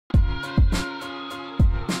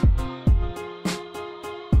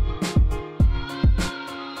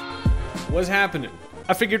What's happening?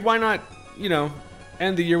 I figured why not, you know,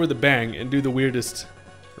 end the year with a bang and do the weirdest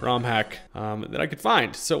ROM hack that I could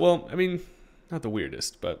find. So, well, I mean, not the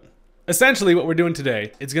weirdest, but essentially what we're doing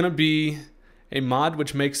today, it's gonna be a mod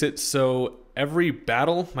which makes it so every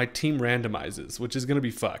battle my team randomizes, which is gonna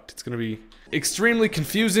be fucked. It's gonna be extremely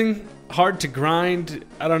confusing, hard to grind.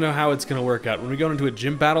 I don't know how it's gonna work out. When we go into a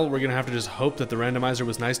gym battle, we're gonna have to just hope that the randomizer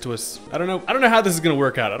was nice to us. I don't know how this is gonna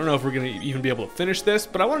work out. I don't know if we're gonna even be able to finish this,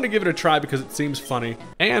 but I wanted to give it a try because it seems funny.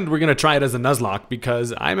 And we're gonna try it as a Nuzlocke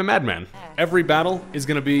because I'm a madman. Every battle is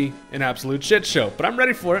gonna be an absolute shit show, but I'm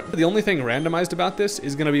ready for it. The only thing randomized about this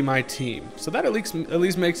is gonna be my team. So that at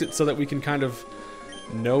least makes it so that we can kind of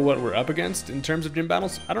know what we're up against in terms of gym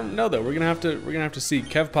battles. I don't know though. We're gonna have to see.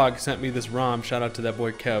 KevPog sent me this ROM. Shout out to that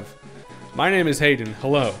boy Kev. My name is Hayden.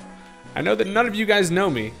 Hello. I know that none of you guys know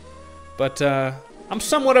me, but I'm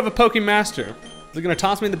somewhat of a Poke Master. They're gonna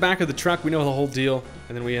toss me in the back of the truck. We know the whole deal,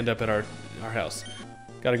 and then we end up at our house.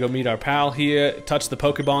 Gotta go meet our pal here. Touch the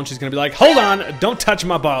Pokeball, and she's gonna be like, "Hold on! Don't touch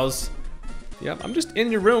my balls." Yep, I'm just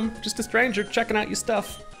in your room, just a stranger checking out your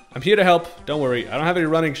stuff. I'm here to help, don't worry. I don't have any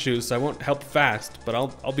running shoes, so I won't help fast, but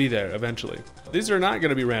I'll be there eventually. These are not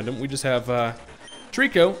gonna be random. We just have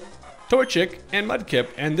Trico, Torchic, and Mudkip,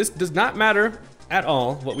 and this does not matter at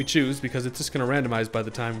all what we choose because it's just gonna randomize by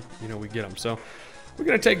the time, you know, we get them. So we're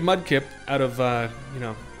gonna take Mudkip out of, you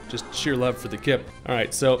know, just sheer love for the Kip. All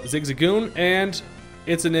right, so Zigzagoon, and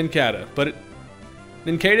it's a Nincada, but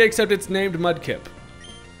Nincada except it's named Mudkip.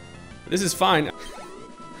 This is fine.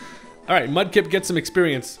 All right, Mudkip gets some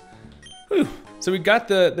experience. Whew. So we got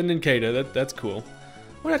the Nincada, that's cool.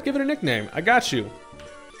 Why not give it a nickname? I got you.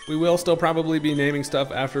 We will still probably be naming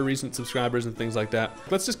stuff after recent subscribers and things like that.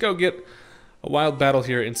 Let's just go get a wild battle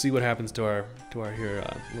here and see what happens to our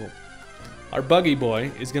our buggy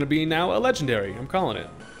boy is gonna be now a legendary. I'm calling it.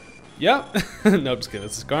 Yep. No, I'm just kidding.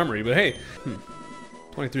 It's a Skarmory, but hey,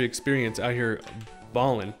 23 experience out here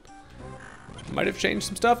balling. Might have changed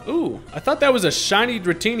some stuff. Ooh, I thought that was a shiny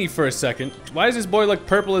Dratini for a second. Why does this boy look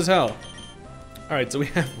purple as hell? All right, so we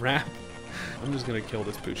have Wrap. I'm just gonna kill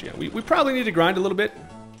this Poochie. Yeah, we probably need to grind a little bit.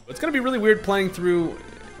 It's gonna be really weird playing through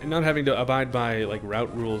and not having to abide by like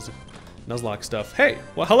route rules, Nuzlocke stuff. Hey,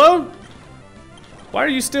 well, hello? Why are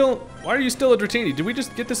you still a Dratini? Did we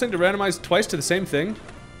just get this into randomized twice to the same thing?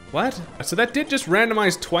 What? So that did just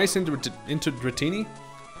randomize twice into Dratini?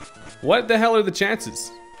 What the hell are the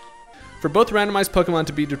chances? For both randomized Pokemon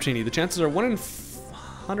to be Dratini, the chances are 1 in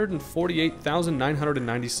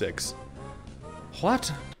 148,996.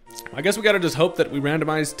 What? I guess we gotta just hope that we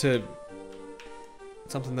randomize to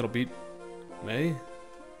something that'll beat May.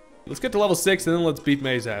 Let's get to level 6 and then let's beat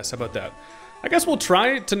May's ass. How about that? I guess we'll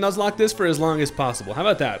try to Nuzlocke this for as long as possible. How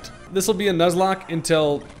about that? This will be a Nuzlocke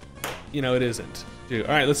until, you know, it isn't. Dude,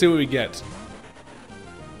 all right, let's see what we get.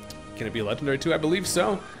 Can it be a legendary too? I believe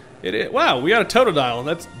so. It is. Wow, we got a Totodile, and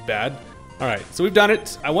that's bad. All right, so we've done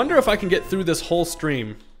it. I wonder if I can get through this whole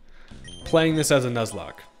stream playing this as a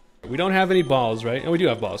Nuzlocke. We don't have any balls, right? Oh, we do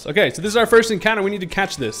have balls. Okay, so this is our first encounter. We need to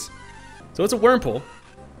catch this. So it's a Wurmple,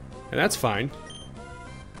 and that's fine.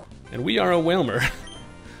 And we are a Whalmer.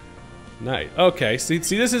 Nice. Okay, see,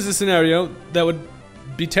 this is a scenario that would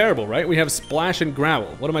be terrible, right? We have Splash and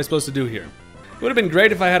Growl. What am I supposed to do here? It would have been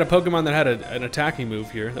great if I had a Pokemon that had an attacking move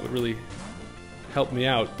here. That would really help me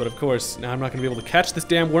out, but of course, now I'm not gonna be able to catch this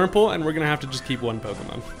damn Wurmple, and we're gonna have to just keep one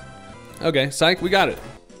Pokemon. Okay, psych, we got it.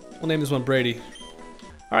 We'll name this one Brady.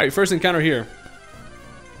 All right, first encounter here.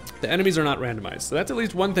 The enemies are not randomized, so that's at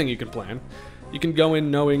least one thing you can plan. You can go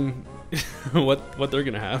in knowing what they're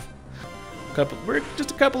gonna have. We're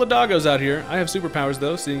just a couple of doggos out here. I have superpowers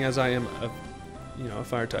though, seeing as I am a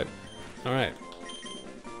fire type. All right.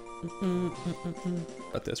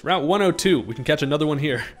 Got this. Route 102. We can catch another one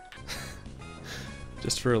here.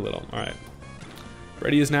 Just for a little. All right.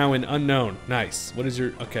 Brady is now in unknown. Nice. What is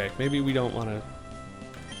your... Okay, maybe we don't want to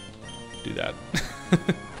do that.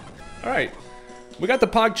 All right. We got the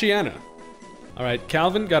Pogchiana. All right,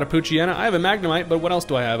 Calvin got a Poochiana. I have a Magnemite, but what else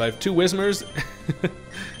do I have? I have 2 Whismers.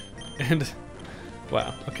 And...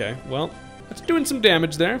 Wow, okay. Well, that's doing some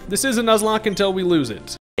damage there. This is a Nuzlocke until we lose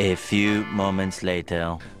it. A few moments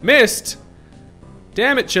later. Missed!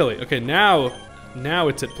 Damn it, Chili. Okay, now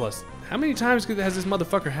it's at plus... How many times has this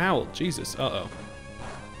motherfucker howled? Jesus, uh-oh.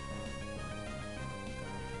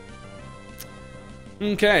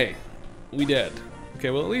 Okay, we dead. Okay,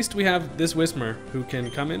 well at least we have this Whismer who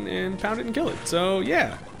can come in and pound it and kill it. So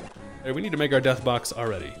yeah, hey, we need to make our death box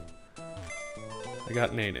already. I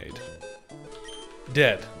got Nanade.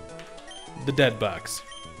 Dead. The dead box.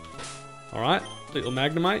 All right, little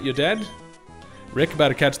Magnemite, you're dead. Rick about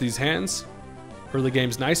to catch these hands. Early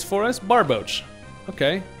game's nice for us. Barboach.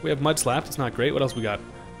 Okay, we have Mud Slap. That's not great. What else we got?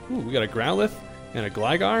 Ooh, we got a Growlithe and a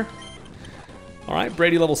Gligar. All right,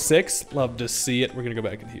 Brady level 6. Love to see it. We're gonna go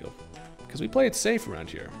back and heal because we play it safe around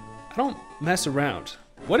here. I don't mess around.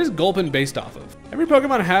 What is Gulpin based off of? Every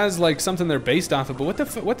Pokemon has like something they're based off of, but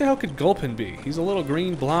what the hell could Gulpin be? He's a little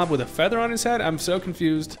green blob with a feather on his head. I'm so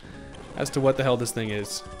confused as to what the hell this thing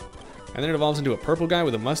is. And then it evolves into a purple guy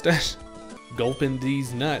with a mustache. Gulpin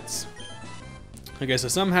these nuts. Okay, so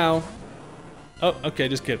somehow, oh, okay,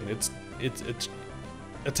 just kidding. It's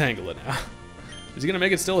a Tangela now. Is he gonna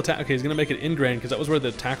make it still okay, he's gonna make it ingrained because that was where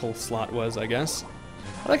the tackle slot was, I guess.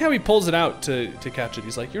 I like how he pulls it out to catch it.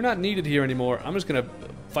 He's like, you're not needed here anymore. I'm just gonna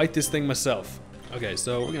fight this thing myself. Okay,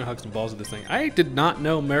 so we're gonna hug some balls with this thing. I did not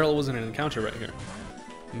know Meryl was in an encounter right here.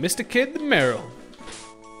 Mr. Kid the Meryl.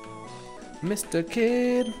 Mr.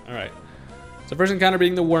 Kid. All right, so first encounter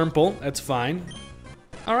being the Wurmple, that's fine.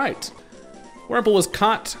 All right, Wurmple was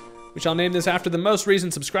caught. We shall name this after the most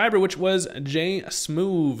recent subscriber, which was J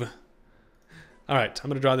Smooth. All right, I'm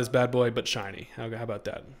gonna draw this bad boy, but shiny. How about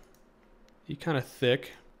that? He kind of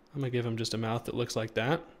thick. I'm gonna give him just a mouth that looks like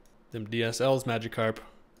that. Them DSLs, Magikarp.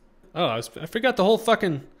 Oh, I forgot the whole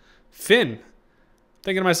fucking fin.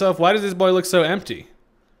 Thinking to myself, why does this boy look so empty?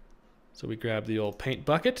 So we grab the old paint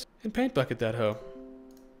bucket and paint bucket that hoe.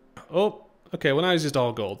 Oh, okay, well now he's just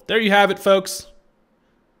all gold. There you have it, folks.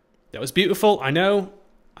 That was beautiful, I know.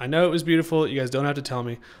 I know it was beautiful, you guys don't have to tell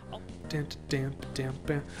me. Oh, damn.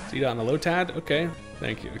 So you got on the Lotad? Okay,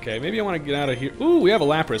 thank you. Okay, maybe I want to get out of here. Ooh, we have a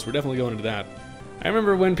Lapras, we're definitely going into that. I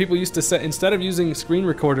remember when people used to set, instead of using screen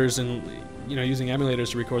recorders and, you know, using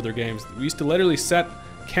emulators to record their games, we used to literally set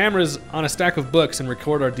cameras on a stack of books and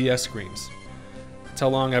record our DS screens. That's how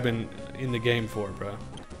long I've been in the game for, bro.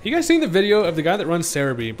 You guys seen the video of the guy that runs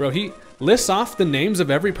Cerebi? Bro, he lists off the names of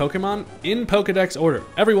every Pokemon in Pokedex order.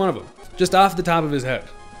 Every one of them. Just off the top of his head.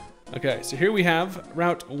 Okay, so here we have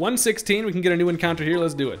Route 116. We can get a new encounter here.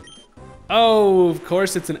 Let's do it. Oh, of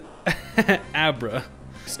course it's an Abra.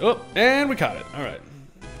 Oh, and we caught it. All right.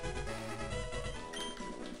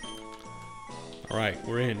 All right,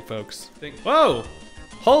 we're in, folks. Whoa!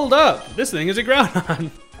 Hold up! This thing is a Groudon.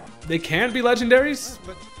 They can be legendaries?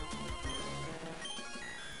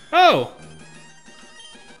 Oh!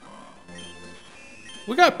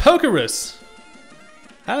 We got Pokerus.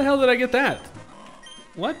 How the hell did I get that?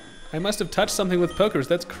 What? I must have touched something with Pokerus.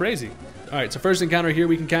 That's crazy. All right, so first encounter here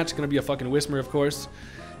we can catch is gonna be a fucking Whismur, of course.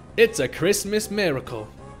 It's a Christmas miracle.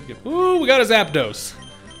 Ooh, we got a Zapdos.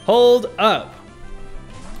 Hold up.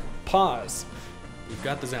 Pause. We've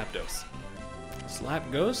got the Zapdos. Slap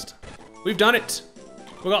Ghost. We've done it.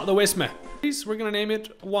 We got the Whismur. We're gonna name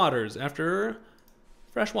it Waters after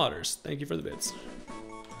Fresh Waters. Thank you for the bits.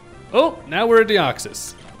 Oh, now we're at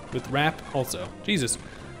Deoxys with Wrap also. Jesus,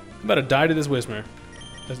 I'm about to die to this Whismur.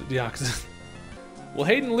 That's Deoxys. Will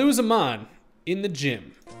Hayden lose a Mon in the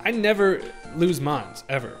gym? I never lose Mons,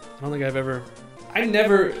 ever. I don't think I've ever... I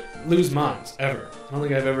never lose Mons, ever. I don't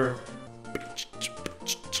think I've ever...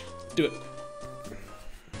 Do it.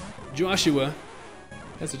 Joshua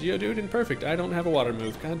has a Geodude and perfect. I don't have a water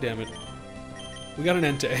move. God damn it. We got an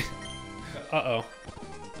Entei. Uh-oh.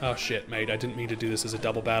 Oh shit, mate. I didn't mean to do this as a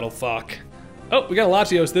double battle. Fuck. Oh, we got a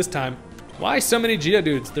Latios this time. Why so many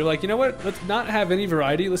Geodudes? They're like, you know what? Let's not have any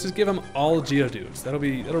variety. Let's just give them all Geodudes. That'll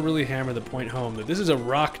really hammer the point home that this is a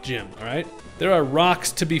rock gym, all right? There are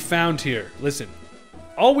rocks to be found here. Listen,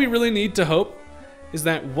 all we really need to hope is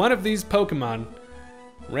that one of these Pokemon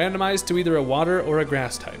randomized to either a water or a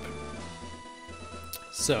grass type.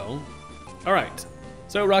 So, all right.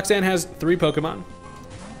 So Roxanne has 3 Pokemon.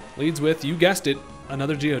 Leads with, you guessed it,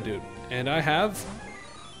 another Geodude. And I have...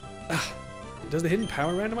 does the hidden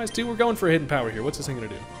power randomize too? We're going for a hidden power here. What's this thing gonna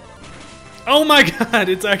do? Oh my god,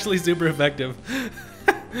 it's actually super effective.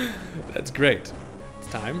 That's great. It's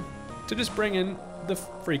time to just bring in the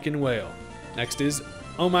freaking whale. Next is,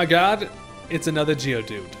 oh my god, it's another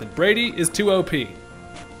Geodude. And Brady is too OP.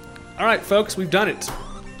 All right, folks, we've done it.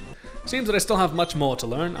 Seems that I still have much more to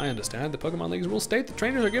learn. I understand. The Pokemon League's rules state the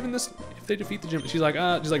trainers are given this if they defeat the gym. She's like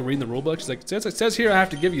reading the rule book. She's like, it says here I have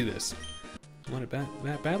to give you this. Want it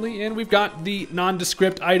that badly? And we've got the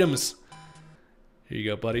nondescript items. Here you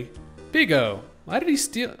go, buddy. Pigo. Why did he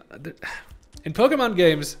steal? In Pokemon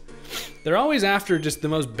games, they're always after just the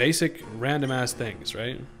most basic random ass things,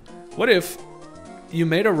 right? What if you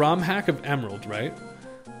made a ROM hack of Emerald, right?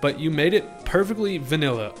 But you made it perfectly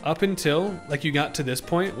vanilla up until like you got to this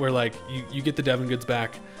point where like you get the Devon goods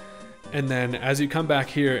back, and then as you come back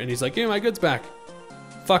here and he's like, give me my goods back.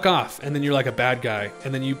 Fuck off, and then you're like a bad guy,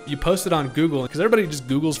 and then you post it on Google, because everybody just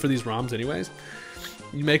Googles for these ROMs anyways.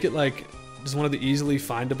 You make it like just one of the easily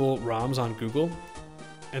findable ROMs on Google,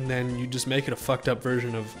 and then you just make it a fucked up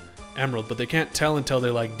version of Emerald, but they can't tell until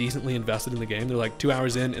they're like decently invested in the game. They're like 2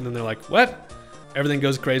 hours in, and then they're like, what? Everything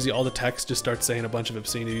goes crazy, all the text just starts saying a bunch of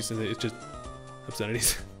obscenities, and it's just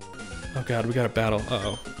obscenities. Oh god, we got a battle.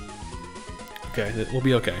 Uh-oh. Okay, we'll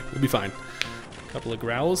be okay. We'll be fine. Couple of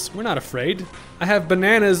growls. We're not afraid. I have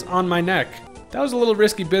bananas on my neck. That was a little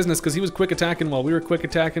risky business because he was quick attacking while we were quick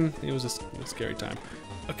attacking. It was a scary time.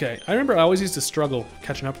 Okay, I remember I always used to struggle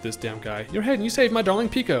catching up with this damn guy. You're ahead and you saved my darling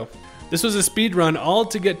Pico. This was a speed run all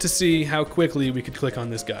to get to see how quickly we could click on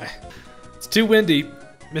this guy. It's too windy.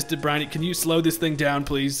 Mr. Briny, can you slow this thing down,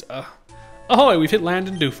 please? Ahoy, we've hit land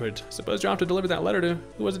in Dewford. Suppose you'll have to deliver that letter to,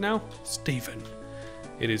 who was it now? Stephen.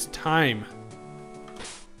 It is time.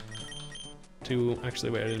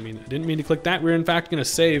 Actually, wait, I didn't mean to click that. We're in fact gonna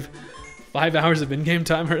save 5 hours of in-game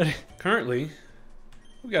time already. Currently,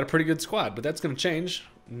 we've got a pretty good squad, but that's gonna change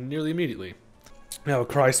nearly immediately. Oh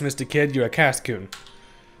Christ, Mr. Kid, you're a Cascoon.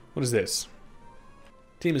 What is this?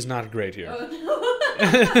 Team is not great here. Oh,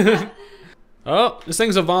 no. Oh, this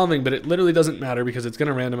thing's evolving, but it literally doesn't matter because it's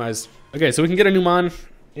gonna randomize. Okay, so we can get a new mon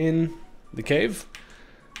in the cave.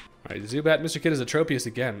 All right, Zubat, Mr. Kid is a Tropius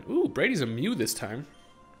again. Ooh, Brady's a Mew this time.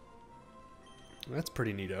 That's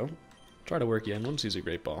pretty neato. Try to work you in. We'll just use a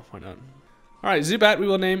Great Ball. Why not? Alright, Zubat, we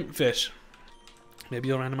will name Fish. Maybe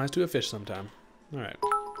you'll randomize to a fish sometime. Alright.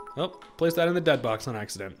 Oh, place that in the dead box on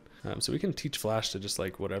accident. So we can teach Flash to just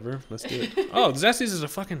like whatever. Let's do it. Oh, Zesties is a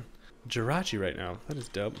fucking Jirachi right now. That is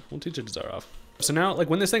dope. We'll teach it to Zaroff. So now, like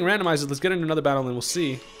when this thing randomizes, let's get into another battle and we'll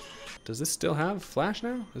see. Does this still have Flash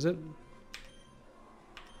now? Is it?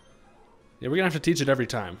 Yeah, we're gonna have to teach it every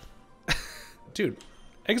time. Dude.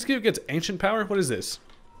 Execute gets ancient power? What is this?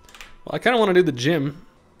 Well, I kind of want to do the gym,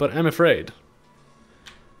 but I'm afraid.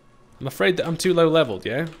 I'm afraid that I'm too low leveled,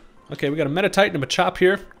 yeah? Okay, we got a Meditite and a Machop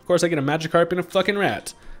here. Of course, I get a Magikarp and a fucking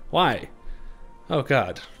rat. Why? Oh,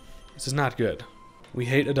 God. This is not good. We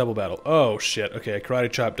hate a double battle. Oh, shit. Okay, a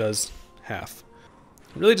Karate Chop does half.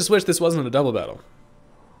 I really just wish this wasn't a double battle.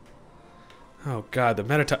 Oh, God, the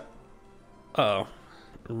Meditite... Uh-oh.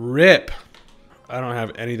 RIP. I don't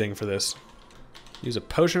have anything for this. Use a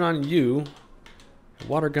potion on you, a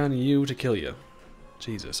water gun you to kill you.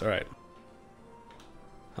 Jesus, alright.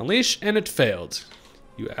 Unleash, and it failed.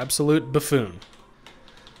 You absolute buffoon.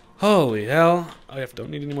 Holy hell. Oh,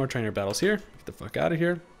 don't need any more trainer battles here. Get the fuck out of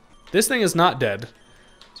here. This thing is not dead,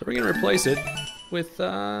 so we're gonna replace it with,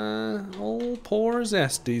 old poor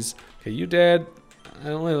Zesties. Okay, you dead. I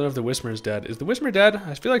don't really know if the Whisper's dead. Is the Whisper dead?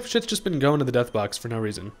 I feel like shit's just been going to the death box for no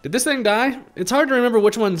reason. Did this thing die? It's hard to remember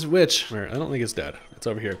which one's which. I don't think it's dead. It's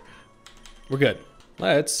over here. We're good.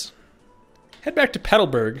 Let's head back to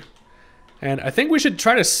Petalburg. And I think we should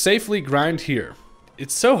try to safely grind here.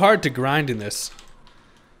 It's so hard to grind in this.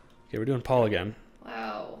 Okay, we're doing Paul again.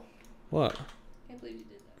 Wow. What? Can't believe you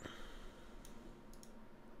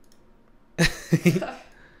did that.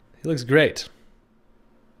 He looks great.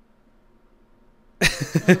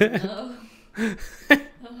 Oh, no.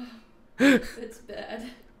 Oh, it's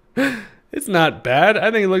bad. It's not bad.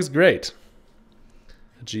 I think it looks great.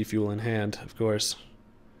 A G Fuel in hand, of course.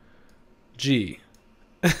 G.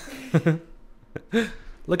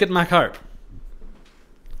 Look at my carp.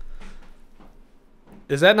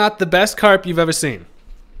 Is that not the best carp you've ever seen?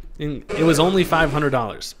 It was only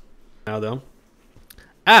 $500. Now though.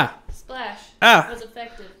 Ah! Splash. Ah! Was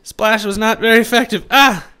effective. Splash was not very effective.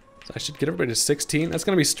 Ah! So I should get everybody to 16. That's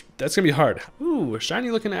gonna be hard. Ooh, a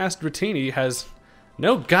shiny looking ass Dratini has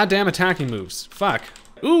no goddamn attacking moves. Fuck.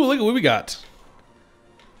 Ooh, look at what we got.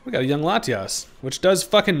 We got a young Latias, which does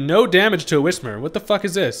fucking no damage to a Whisper. What the fuck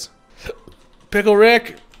is this? Pickle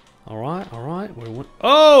Rick. Alright, alright.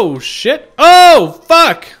 Oh, shit. Oh,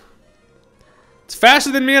 fuck! It's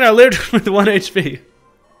faster than me and I lived with 1 HP.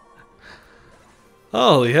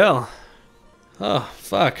 Holy hell. Oh,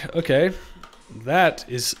 fuck. Okay. That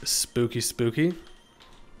is spooky, spooky.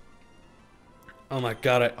 Oh my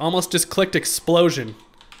god, I almost just clicked explosion.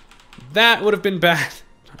 That would have been bad.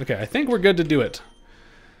 Okay, I think we're good to do it.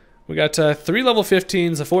 We got 3 level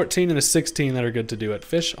 15s, a 14, and a 16 that are good to do it.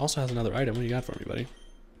 Fish also has another item. What do you got for me, buddy?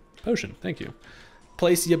 Potion, thank you.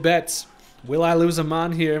 Place your bets. Will I lose a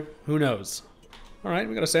mon here? Who knows? Alright,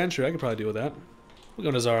 we got a Sandshrew. I could probably deal with that. We'll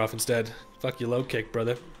go to Zaroff instead. Fuck your low kick,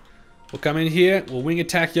 brother. We'll come in here, we'll wing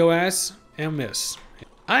attack your ass, and miss.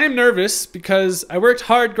 I am nervous because I worked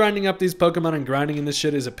hard grinding up these Pokemon, and grinding in this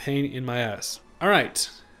shit is a pain in my ass. Alright.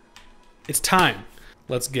 It's time.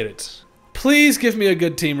 Let's get it. Please give me a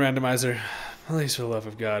good team randomizer. Please, for the love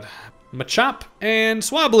of God. Machop and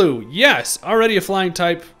Swablu. Yes, already a flying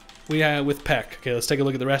type. We have with Peck. Okay, let's take a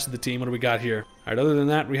look at the rest of the team. What do we got here? All right, other than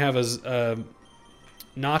that, we have a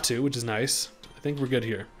Natu, which is nice. I think we're good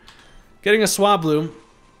here. Getting a Swablu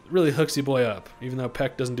really hooks you boy up, even though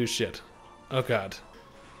Peck doesn't do shit. Oh god.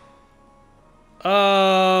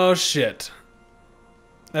 Oh shit.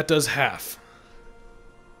 That does half.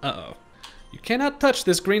 Uh-oh. You cannot touch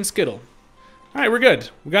this green Skittle. Alright, we're good.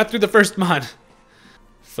 We got through the first mod.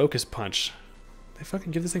 Focus Punch. They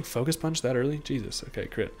fucking give this thing Focus Punch that early? Jesus. Okay,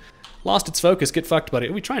 crit. Lost its focus. Get fucked, buddy.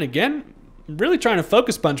 Are we trying again? Really trying to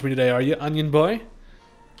Focus Punch me today, are you, Onion Boy?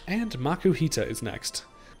 And Makuhita is next.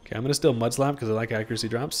 Okay, I'm gonna still Mud Slap because I like accuracy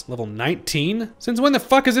drops. Level 19? Since when the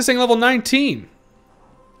fuck is this thing level 19?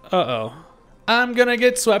 Uh-oh. I'm gonna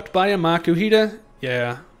get swept by a Makuhita.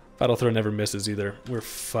 Yeah. Battle Throw never misses either. We're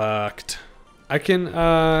fucked. I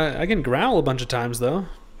can growl a bunch of times though.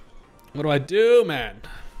 What do I do, man?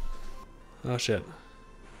 Oh shit.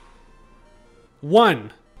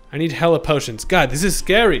 1. I need hella potions. God, this is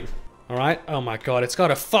scary. Alright. Oh my god, it's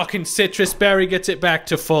got a fucking citrus berry, gets it back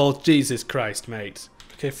to full. Jesus Christ, mate.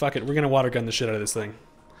 Okay, fuck it. We're gonna water gun the shit out of this thing.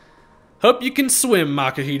 Hope you can swim,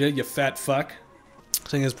 Makuhita, you fat fuck.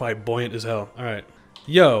 This thing is probably buoyant as hell. Alright.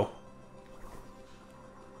 Yo.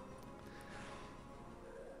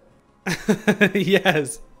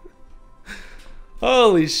 Yes.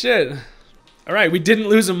 Holy shit. Alright, we didn't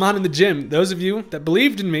lose a mon in the gym. Those of you that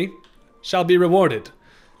believed in me shall be rewarded.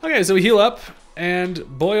 Okay, so we heal up, and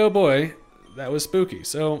boy oh boy, that was spooky.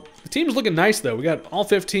 So, the team's looking nice though. We got all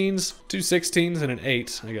 15s, 2 16s, and an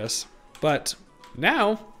 8, I guess. But,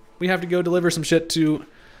 now, we have to go deliver some shit to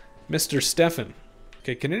Mr. Stefan.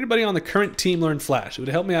 Okay, can anybody on the current team learn Flash? It would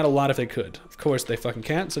help me out a lot if they could. Of course, they fucking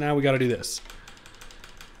can't, so now we gotta do this.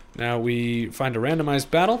 Now we find a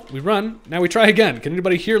randomized battle, we run, now we try again. Can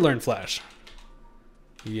anybody here learn Flash?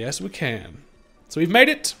 Yes, we can. So we've made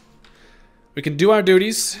it. We can do our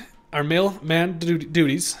duties, our mailman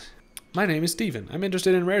duties. My name is Steven. I'm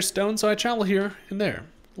interested in rare stones, so I travel here and there.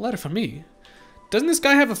 A letter from me. Doesn't this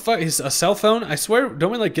guy have a cell phone? I swear,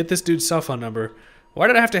 don't we like get this dude's cell phone number? Why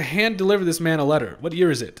did I have to hand deliver this man a letter? What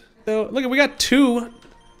year is it? So, look, we got 2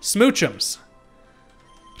 smoochums.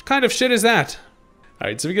 What kind of shit is that?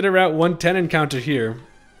 Alright, so we get a Route 110 encounter here.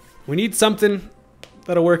 We need something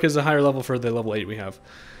that'll work as a higher level for the level 8 we have.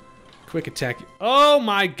 Quick attack. Oh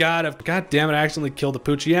my god, god damn it, I accidentally killed the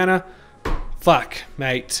Poochiana. Fuck,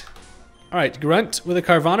 mate. Alright, Grunt with a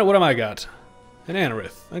Carvana, what have I got? An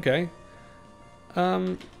Anorith, okay.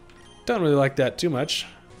 Don't really like that too much.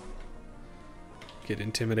 Get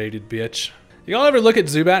intimidated, bitch. Y'all ever look at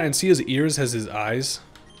Zubat and see his ears as his eyes?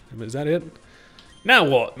 Is that it? Now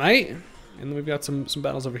what, mate? And then we've got some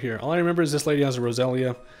battles over here. All I remember is this lady has a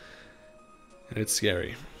Roselia. And it's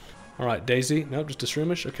scary. Alright, Daisy. Nope, just a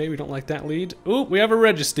Shroomish. Okay, we don't like that lead. Ooh, we have a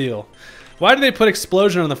Registeel. Why do they put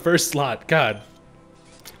Explosion on the first slot? God.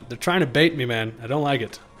 They're trying to bait me, man. I don't like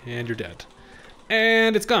it. And you're dead.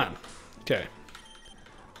 And it's gone. Okay.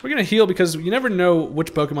 We're gonna heal because you never know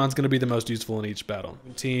which Pokemon's gonna be the most useful in each battle.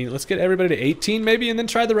 18. Let's get everybody to 18 maybe and then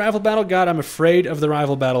try the rival battle. God, I'm afraid of the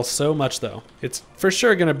rival battle so much though. It's for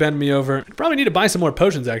sure gonna bend me over. I probably need to buy some more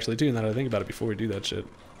potions actually too, now that I think about it before we do that shit.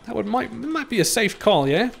 That might be a safe call,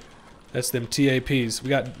 yeah? That's them TAPs. We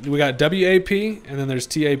got WAP and then there's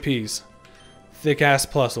TAPs. Thick ass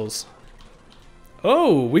plusles.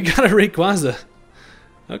 Oh, we got a Rayquaza.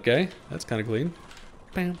 Okay, that's kind of clean.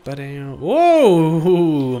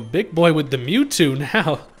 Whoa! Big boy with the Mewtwo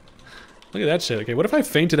now. Look at that shit. Okay, what if I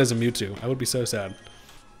fainted as a Mewtwo? I would be so sad.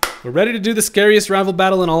 We're ready to do the scariest rival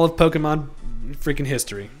battle in all of Pokemon freaking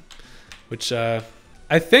history. Which, I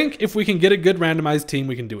think if we can get a good randomized team,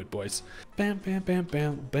 we can do it, boys. Bam, bam, bam,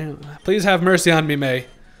 bam, bam. Please have mercy on me, May.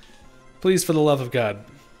 Please, for the love of God.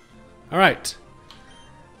 Alright.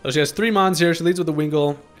 So she has 3 Mons here. She leads with the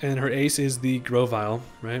Wingull, and her ace is the Grovyle,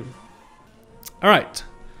 right? Alright.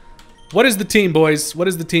 What is the team, boys? What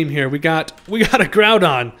is the team here? We got a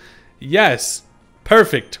Groudon. Yes.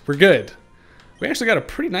 Perfect. We're good. We actually got a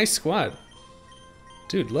pretty nice squad.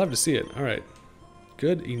 Dude, love to see it. Alright.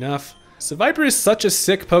 Good enough. So Viper is such a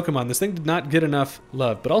sick Pokemon. This thing did not get enough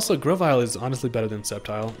love. But also Grovyle is honestly better than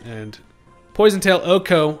Sceptile. And Poison Tail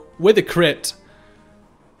Oko with a crit.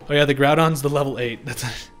 Oh yeah, the Groudon's the level 8. That's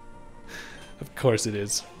of course it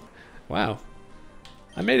is. Wow.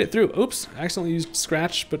 I made it through. Oops, I accidentally used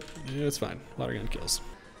Scratch, but yeah, it's fine. Water gun kills.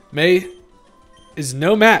 May is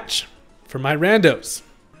no match for my randos.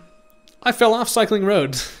 I fell off cycling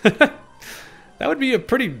roads. That would be a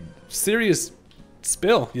pretty serious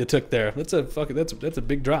spill you took there. That's a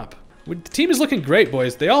big drop. The team is looking great,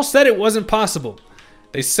 boys. They all said it wasn't possible.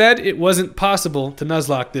 They said it wasn't possible to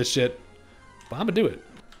Nuzlocke this shit. But I'm gonna do it.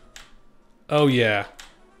 Oh yeah.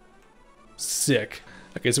 Sick.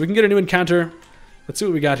 Okay, so we can get a new encounter. Let's see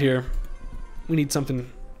what we got here. We need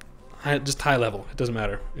something Just high level. It doesn't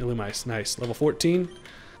matter. Illumise. Nice. Level 14.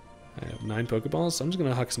 I have 9 Pokeballs, so I'm just going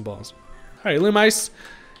to huck some balls. Alright, Illumise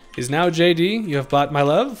is now JD. You have bought my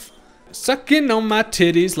love. Sucking on my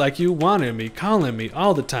titties like you wanted me. Calling me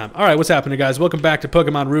all the time. Alright, what's happening, guys? Welcome back to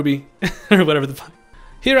Pokemon Ruby. Or whatever the fuck.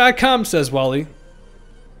 Here I come, says Wally.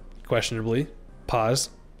 Questionably. Pause.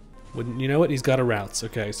 Wouldn't you know it? He's got a routes.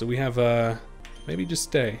 Okay, so we have, maybe just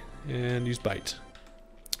stay and use bite.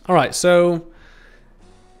 Alright, so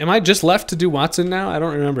am I just left to do Watson now? I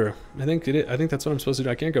don't remember. I think that's what I'm supposed to do.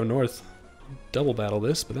 I can't go north. Double battle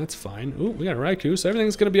this, but that's fine. Ooh, we got a Raikou, so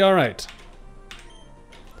everything's gonna be alright.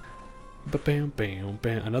 Bam, bam,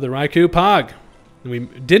 bam. Another Raikou Pog. And we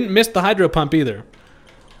didn't miss the Hydro Pump either.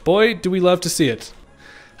 Boy, do we love to see it.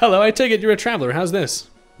 Hello, I take it you're a traveler. How's this?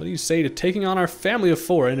 What do you say to taking on our family of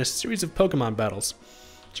 4 in a series of Pokemon battles?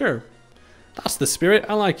 Sure. That's the spirit.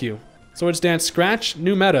 I like you. Swords Dance Scratch.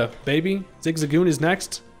 New meta, baby. Zigzagoon is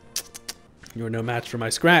next. You're no match for my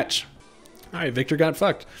Scratch. Alright, Victor got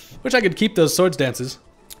fucked. Wish I could keep those Swords Dances.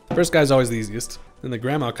 First guy's always the easiest. Then the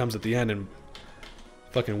grandma comes at the end and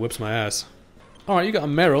fucking whips my ass. Alright, you got a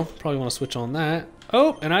Meryl. Probably want to switch on that.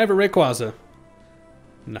 Oh, and I have a Rayquaza.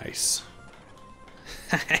 Nice.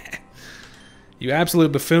 You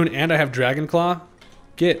absolute buffoon, and I have Dragon Claw?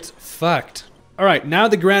 Get fucked. Alright, now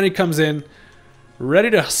the granny comes in, ready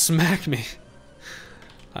to smack me.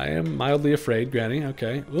 I am mildly afraid, Granny.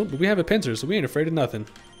 Okay. Well, but we have a Pinsir, so we ain't afraid of nothing.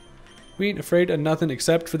 We ain't afraid of nothing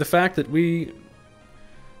except for the fact that we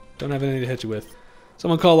don't have anything to hit you with.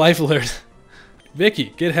 Someone call Life Alert.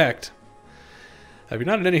 Vicky, get hecked. If you're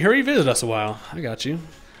not in any hurry, visit us a while. I got you.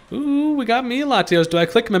 Ooh, we got me Latios. Do I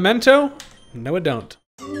click Memento? No, I don't.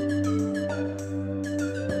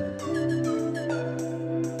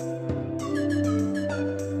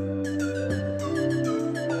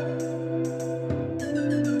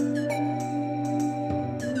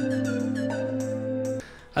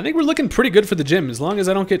 I think we're looking pretty good for the gym. As long as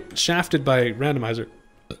I don't get shafted by randomizer,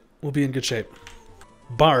 we'll be in good shape.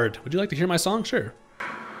 Bard, would you like to hear my song? Sure.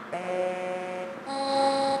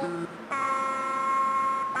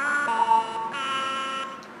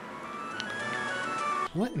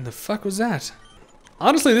 What in the fuck was that?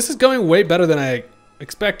 Honestly, this is going way better than I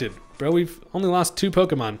expected. Bro, we've only lost 2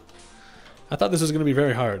 Pokemon. I thought this was going to be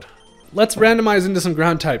very hard. Let's randomize into some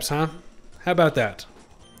ground types, huh? How about that?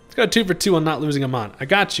 Let's go 2 for 2 on not losing a Mon. I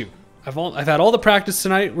got you. I've had all the practice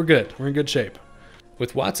tonight. We're good. We're in good shape.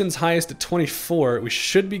 With Watson's highest at 24, we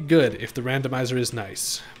should be good if the randomizer is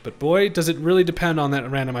nice. But boy, does it really depend on that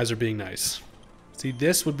randomizer being nice. See,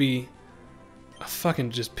 this would be a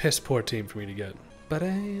fucking just piss poor team for me to get.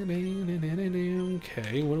 Okay,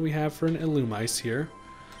 what do we have for an Illumise here?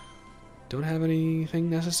 Don't have anything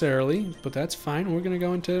necessarily, but that's fine. We're gonna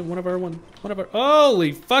go into one of our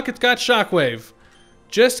holy fuck, it's got Shockwave.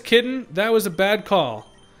 Just kidding, that was a bad call.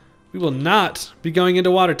 We will not be going into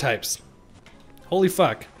water types. Holy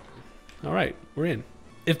fuck. Alright, we're in.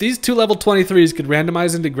 If these 2 level 23s could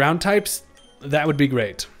randomize into ground types, that would be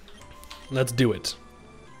great. Let's do it.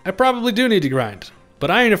 I probably do need to grind, but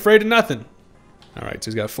I ain't afraid of nothing. Alright,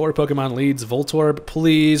 so he's got 4 Pokemon leads. Voltorb,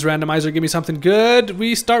 please, randomizer, give me something good.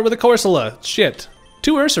 We start with a Corsola. Shit.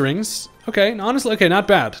 2 Ursarings. Okay, honestly, okay, not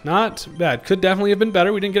bad. Not bad. Could definitely have been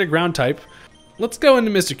better. We didn't get a ground type. Let's go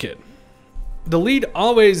into Mr. Kid. The lead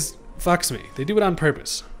always fucks me. They do it on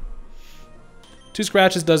purpose. 2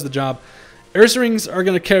 scratches does the job. Ursarings are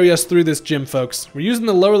going to carry us through this gym, folks. We're using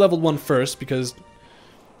the lower leveled one first because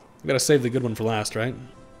we got to save the good one for last, right?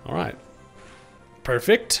 Alright.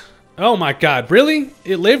 Perfect. Oh my god, really?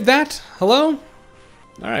 It lived that? Hello?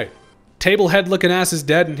 Alright. Table head looking ass is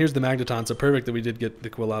dead, and here's the Magneton, so perfect that we did get the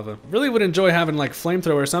Quilava. Really would enjoy having like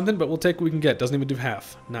Flamethrower or something, but we'll take what we can get. Doesn't even do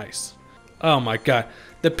half. Nice. Oh my god.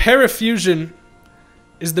 The Parafusion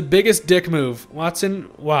is the biggest dick move. Watson,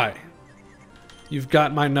 why? You've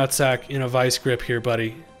got my nutsack in a vice grip here,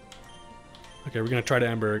 buddy. Okay, we're gonna try to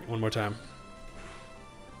Ember one more time.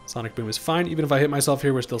 Sonic Boom is fine. Even if I hit myself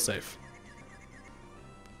here, we're still safe.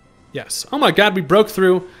 Yes. Oh my god, we broke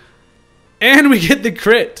through. And we get the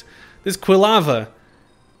crit. This Quilava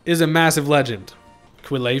is a massive legend.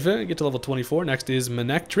 Quilava, get to level 24. Next is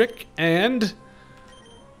Manectric. And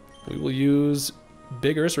we will use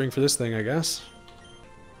Big Ursaring for this thing, I guess.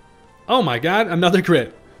 Oh my god, another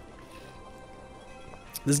crit.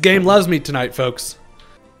 This game loves me tonight, folks.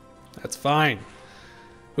 That's fine.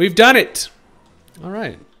 We've done it.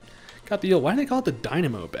 Alright. Got the... Why do they call it the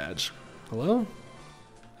Dynamo badge? Hello?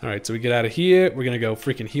 Alright, so we get out of here. We're going to go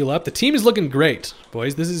freaking heal up. The team is looking great,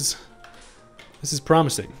 boys. This is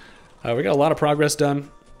promising. We got a lot of progress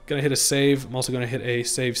done. Gonna hit a save. I'm also going to hit a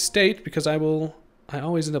save state because I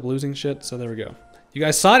always end up losing shit, so there we go. You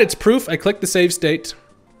guys saw it. It's proof. I clicked the save state.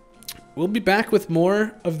 We'll be back with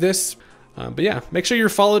more of this. But yeah, make sure you're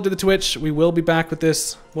followed to the Twitch. We will be back with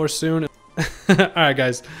this more soon. All right,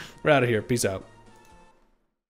 guys. We're out of here. Peace out.